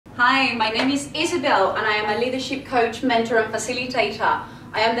Hi, my name is Isabel and I am a leadership coach, mentor and facilitator.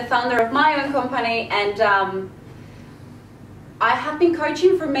 I am the founder of my own company and I have been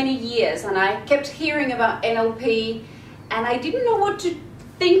coaching for many years and I kept hearing about NLP and I didn't know what to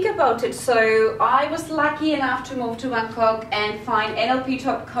think about it. So I was lucky enough to move to Bangkok and find NLP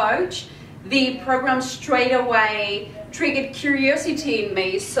Top Coach. The program straight away triggered curiosity in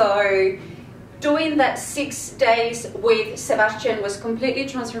me. So doing that 6 days with Sebastian was completely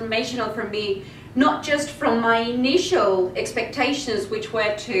transformational for me, not just from my initial expectations, which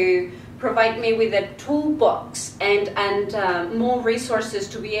were to provide me with a toolbox and more resources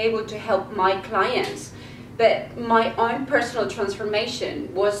to be able to help my clients, but my own personal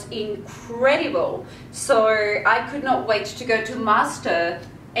transformation was incredible. So I could not wait to go to Master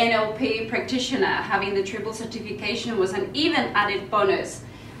NLP Practitioner. Having the triple certification was an even added bonus.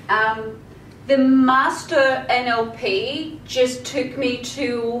 The Master NLP just took me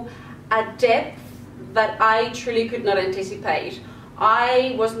to a depth that I truly could not anticipate.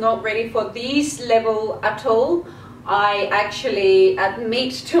 I was not ready for this level at all. I actually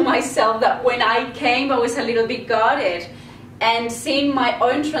admit to myself that when I came I was a little bit guarded, and seeing my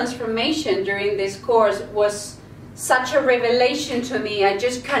own transformation during this course was such a revelation to me. I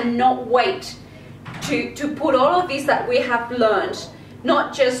just cannot wait to put all of this that we have learned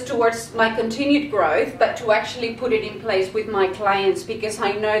not just towards my continued growth, but to actually put it in place with my clients, because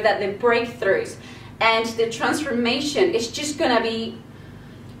I know that the breakthroughs and the transformation is just gonna be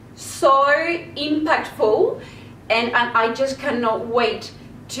so impactful, and I just cannot wait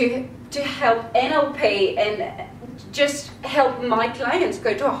to help NLP and just help my clients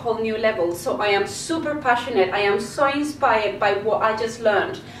go to a whole new level. So I am super passionate, I am so inspired by what I just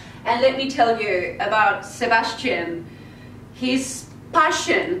learned. And let me tell you about Sebastian. His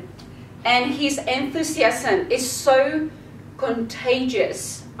passion and his enthusiasm is so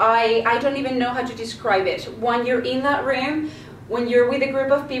contagious. I don't even know how to describe it. When you're in that room, when you're with a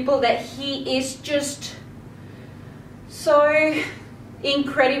group of people, that he is just so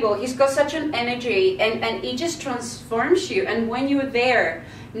incredible. He's got such an energy and it just transforms you. And when you're there,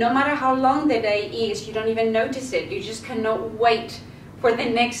 no matter how long the day is, you don't even notice it. You just cannot wait for the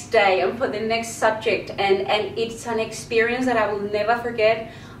next day and for the next subject, and it's an experience that I will never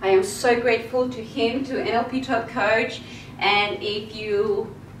forget. I am so grateful to him, to NLP Top Coach, and if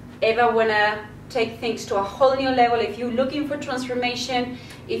you ever want to take things to a whole new level, if you're looking for transformation,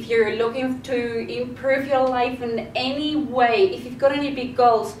 if you're looking to improve your life in any way, if you've got any big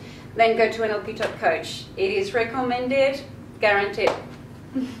goals, then go to NLP Top Coach. It is recommended, guaranteed.